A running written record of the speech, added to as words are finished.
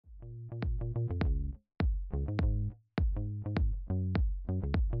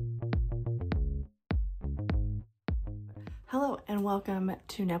Hello and welcome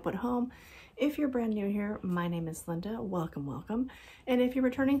to Nepwood Home. If you're brand new here, my name is Linda. Welcome. And if you're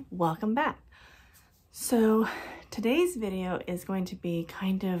returning, welcome back. So today's video is going to be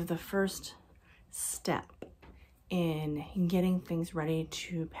kind of the first step in getting things ready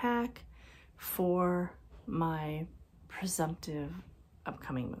to pack for my presumptive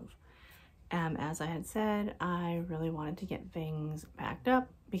upcoming move. As I had said, I really wanted to get things packed up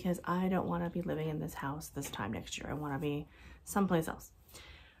because I don't want to be living in this house this time next year. I want to be someplace else.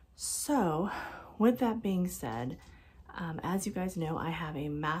 So with that being said, as you guys know, I have a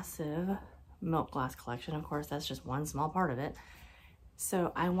massive milk glass collection. Of course, that's just one small part of it.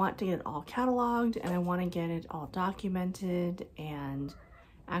 So I want to get it all cataloged and I want to get it all documented and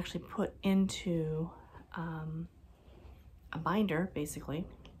actually put into a binder, basically,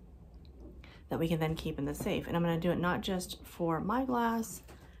 that we can then keep in the safe. And I'm going to do it not just for my glass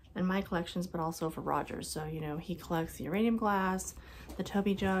and my collections, but also for Roger's. So, you know, he collects the uranium glass, the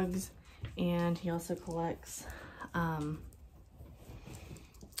Toby jugs, and he also collects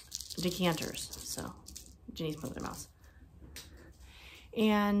decanters. So, Jenny's playing with her mouse.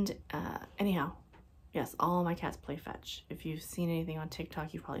 And anyhow, yes, all my cats play fetch. If you've seen anything on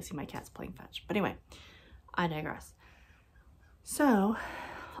TikTok, you've probably seen my cats playing fetch. But anyway, I digress. So,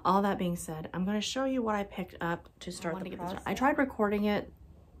 all that being said, I'm going to show you what I picked up to start the process. I tried recording it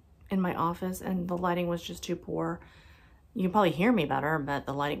in my office and the lighting was just too poor. You can probably hear me better, but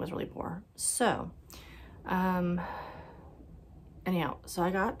the lighting was really poor. So, anyhow, so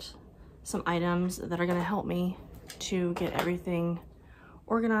I got some items that are going to help me to get everything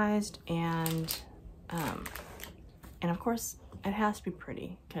organized and of course, it has to be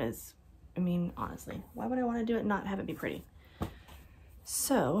pretty because, I mean, honestly, why would I want to do it and not have it be pretty?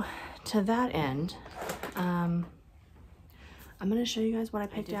 So, to that end, I'm going to show you guys what I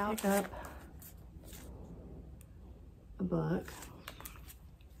picked out. Pick up a book.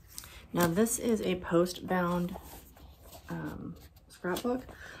 Now, this is a post-bound scrapbook.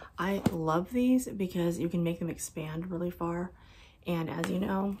 I love these because you can make them expand really far. And as you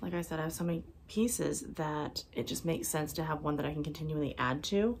know, like I said, I have so many pieces that it just makes sense to have one that I can continually add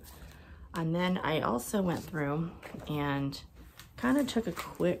to. And then I also went through and kind of took a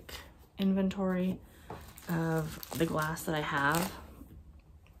quick inventory of the glass that I have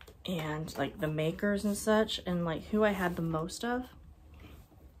and like the makers and such and like who I had the most of.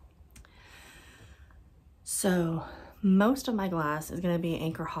 So most of my glass is going to be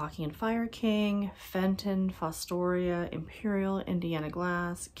Anchor Hockey and Fire King, Fenton, Fostoria, Imperial, Indiana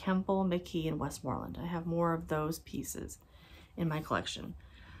Glass, Kemple, McKee, and Westmoreland. I have more of those pieces in my collection.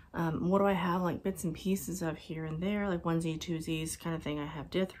 What do I have? Like bits and pieces of here and there, like onesie, twosies kind of thing. I have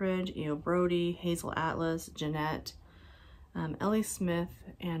Dithridge, E.O. Brody, Hazel Atlas, Jeanette, Ellie Smith,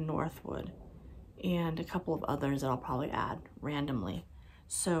 and Northwood, and a couple of others that I'll probably add randomly.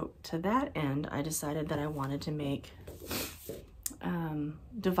 So to that end, I decided that I wanted to make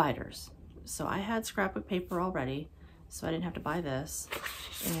dividers. So I had scrapbook paper already, so I didn't have to buy this.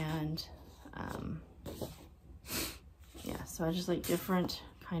 And yeah, so I just like different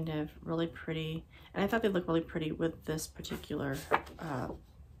kind of really pretty, and I thought they'd look really pretty with this particular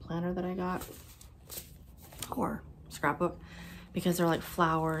planner that I got, or scrapbook, because they're like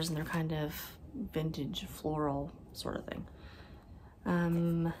flowers and they're kind of vintage floral sort of thing.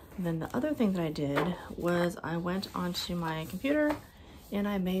 Then the other thing that I did was I went onto my computer and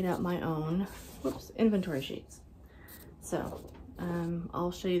I made up my own inventory sheets. So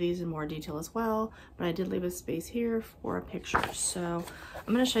I'll show you these in more detail as well, but I did leave a space here for a picture. So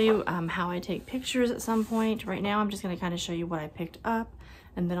I'm going to show you how I take pictures at some point. Right now I'm just going to kind of show you what I picked up,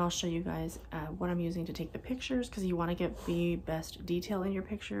 and then I'll show you guys what I'm using to take the pictures, because you want to get the best detail in your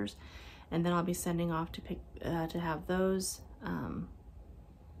pictures. And then I'll be sending off to have those. I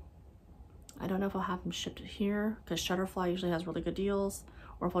don't know if I'll have them shipped here because Shutterfly usually has really good deals,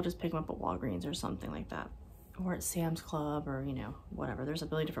 or if I'll just pick them up at Walgreens or something like that, or at Sam's Club, or you know, whatever. There's a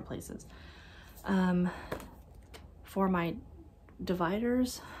billion different places. For my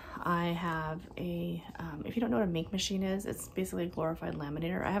dividers, I have a if you don't know what a Mink machine is, it's basically a glorified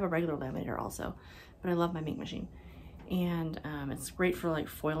laminator. I have a regular laminator also, but I love my Mink machine. And it's great for like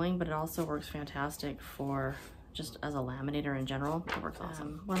foiling, but it also works fantastic for just as a laminator in general. It works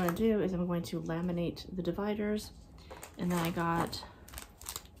awesome. What I'm going to do is I'm going to laminate the dividers, and then I got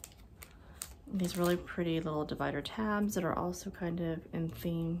these really pretty little divider tabs that are also kind of in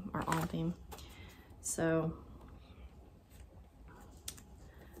theme or on theme. So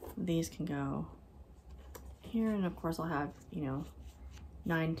these can go here, and of course I'll have, you know,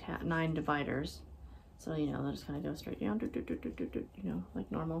 9 dividers. So, you know, they'll just kind of go straight down, you know,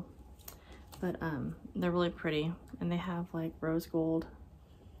 like normal. but they're really pretty, and they have like rose gold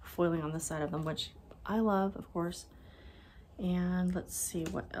foiling on the side of them, which I love, of course. And let's see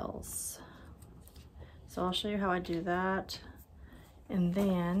what else. So I'll show you how I do that, and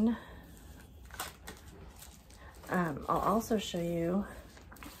then I'll also show you,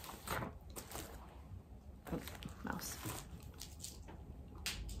 oh, mouse.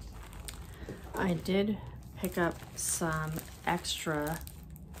 I did pick up some extra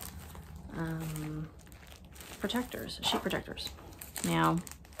protectors, sheet protectors. Now,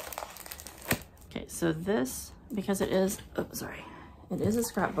 okay, so this, because it is, oh, sorry, it is a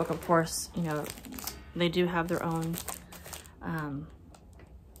scrapbook, of course, you know, they do have their own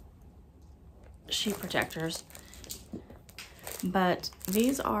sheet protectors, but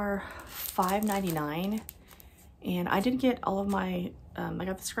these are $5.99, and I did get all of my, I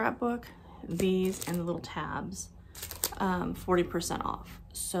got the scrapbook, these, and the little tabs, 40% off.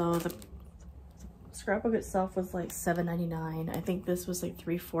 So the scrapbook itself was like $7.99. I think this was like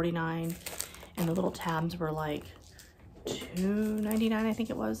 $3.49, and the little tabs were like $2.99, I think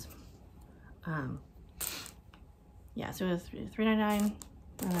it was. Yeah, so it was $3.99,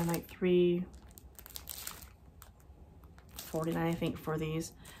 and then like $3.49, I think, for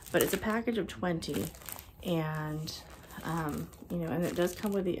these. But it's a package of 20, and you know, and it does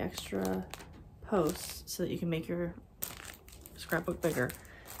come with the extra posts so that you can make your scrapbook bigger.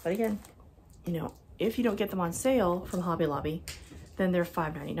 But again, you know, if you don't get them on sale from Hobby Lobby, then they're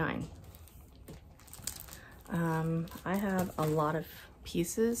 $5.99. I have a lot of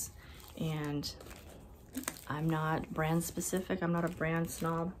pieces, and I'm not brand specific. I'm not a brand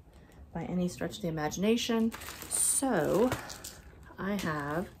snob by any stretch of the imagination. So I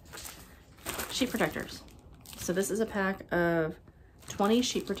have sheet protectors. So this is a pack of 20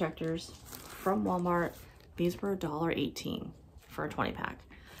 sheet protectors from Walmart. These were $1.18 for a 20 pack.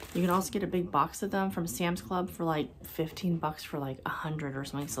 You can also get a big box of them from Sam's Club for like 15 bucks for like 100 or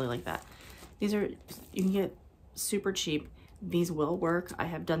something silly like that. These are, you can get super cheap. These will work. I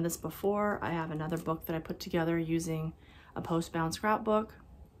have done this before. I have another book that I put together using a post-bound scrapbook.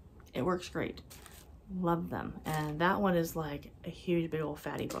 It works great. Love them. And that one is like a huge, big old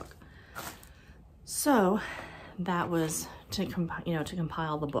fatty book. So that was to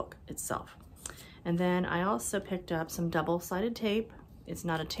compile the book itself. And then I also picked up some double-sided tape. It's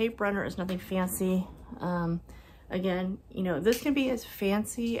not a tape runner. It's nothing fancy. Again, you know, this can be as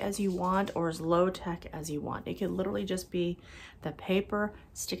fancy as you want or as low-tech as you want. It could literally just be the paper,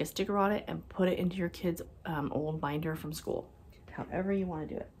 stick a sticker on it, and put it into your kid's old binder from school. However you want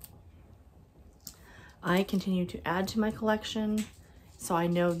to do it. I continue to add to my collection, so I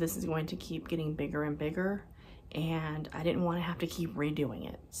know this is going to keep getting bigger and bigger, and I didn't want to have to keep redoing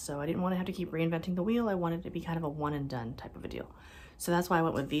it. So I didn't want to have to keep reinventing the wheel. I wanted it to be kind of a one and done type of a deal. So that's why I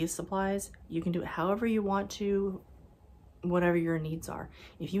went with these supplies. You can do it however you want to, whatever your needs are.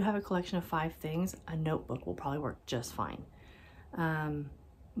 If you have a collection of 5 things, a notebook will probably work just fine.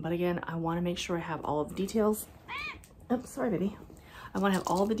 But again, I want to make sure I have all of the details. Oh, sorry, baby. I want to have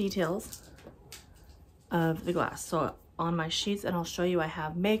all the details of the glass. So on my sheets, and I'll show you, I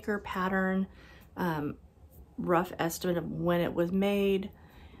have maker, pattern, rough estimate of when it was made,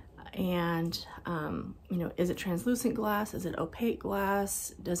 and you know, is it translucent glass? Is it opaque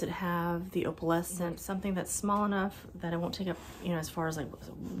glass? Does it have the opalescent, something that's small enough that it won't take up, you know, as far as like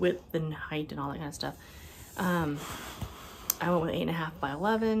width and height and all that kind of stuff. I went with 8.5 by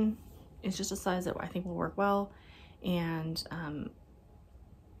 11. It's just a size that I think will work well. And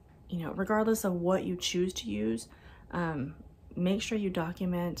you know, regardless of what you choose to use, make sure you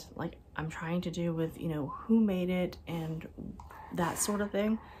document, like I'm trying to do with, you know, who made it and that sort of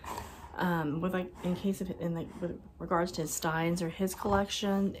thing. With like, in case of, in like, with regards to Steins or his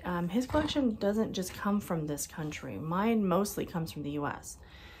collection doesn't just come from this country. Mine mostly comes from the US.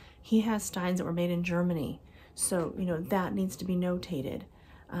 He has Steins that were made in Germany. So, you know, that needs to be notated.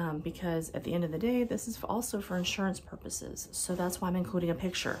 Because at the end of the day, this is also for insurance purposes. So that's why I'm including a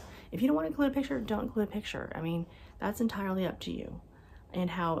picture. If you don't want to include a picture, don't include a picture. I mean, that's entirely up to you and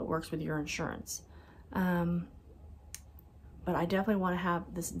how it works with your insurance. But I definitely want to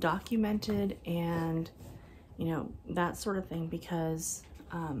have this documented and, you know, that sort of thing, because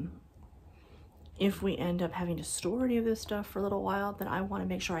if we end up having to store any of this stuff for a little while, then I want to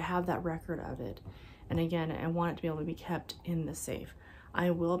make sure I have that record of it. And again, I want it to be able to be kept in the safe. I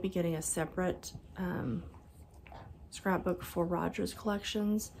will be getting a separate scrapbook for Roger's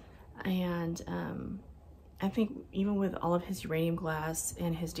collections, and I think even with all of his uranium glass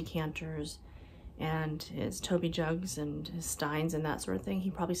and his decanters and his Toby jugs and his Steins and that sort of thing,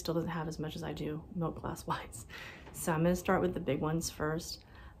 he probably still doesn't have as much as I do milk glass wise. So I'm going to start with the big ones first.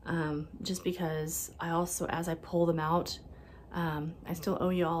 just because I also, as I pull them out, I still owe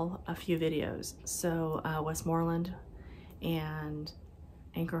y'all a few videos. So Westmoreland and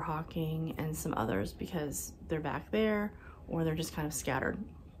Anchor Hawking and some others, because they're back there or they're just kind of scattered.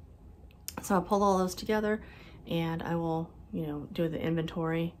 So I'll pull all those together and I will, you know, do the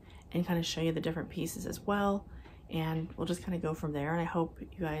inventory and kind of show you the different pieces as well. And we'll just kind of go from there. And I hope you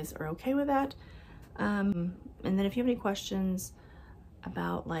guys are okay with that. And then if you have any questions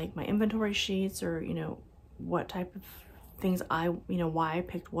about like my inventory sheets, or, you know, what type of things why I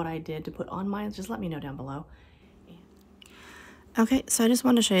picked what I did to put on mine, just let me know down below. Okay, so I just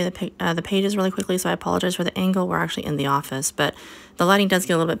wanted to show you the pages really quickly, so I apologize for the angle. We're actually in the office, but the lighting does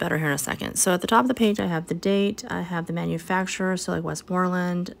get a little bit better here in a second. So at the top of the page, I have the date, I have the manufacturer, so like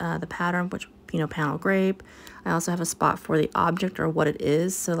Westmoreland, the pattern, which, you know, panel grape. I also have a spot for the object or what it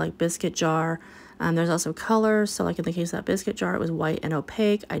is, so like biscuit jar. There's also colors, so like in the case of that biscuit jar, it was white and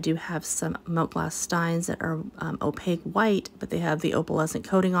opaque. I do have some milk glass steins that are opaque white, but they have the opalescent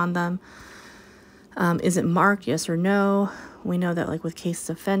coating on them. Is it marked, yes or no? We know that like with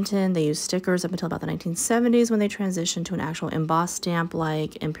cases of Fenton, they used stickers up until about the 1970s when they transitioned to an actual embossed stamp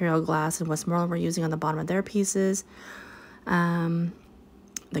like Imperial Glass and Westmoreland were using on the bottom of their pieces. The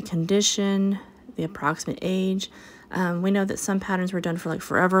condition, the approximate age. We know that some patterns were done for like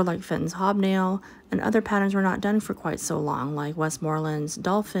forever, like Fenton's hobnail, and other patterns were not done for quite so long, like Westmoreland's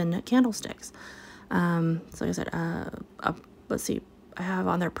dolphin candlesticks. So like I said, let's see, I have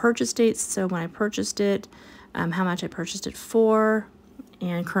on their purchase dates, so when I purchased it, how much I purchased it for,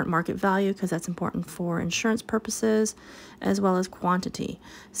 and current market value, because that's important for insurance purposes, as well as quantity.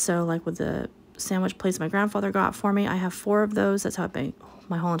 So like with the sandwich plates my grandfather got for me, I have 4 of those. That's how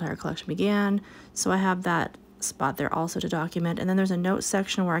my whole entire collection began. So I have that spot there also to document. And then there's a note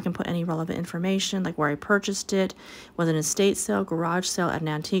section where I can put any relevant information, like where I purchased it, was it an estate sale, garage sale, at an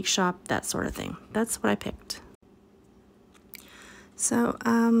antique shop, that sort of thing. That's what I picked. So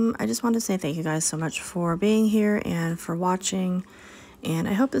I just want to say thank you guys so much for being here and for watching. And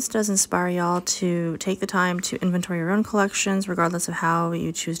I hope this does inspire y'all to take the time to inventory your own collections, regardless of how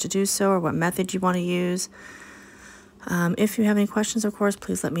you choose to do so or what method you want to use. If you have any questions, of course,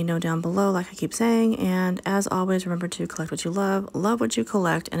 please let me know down below, like I keep saying. And as always, remember to collect what you love what you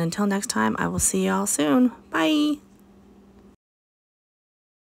collect. And until next time, I will see y'all soon. Bye!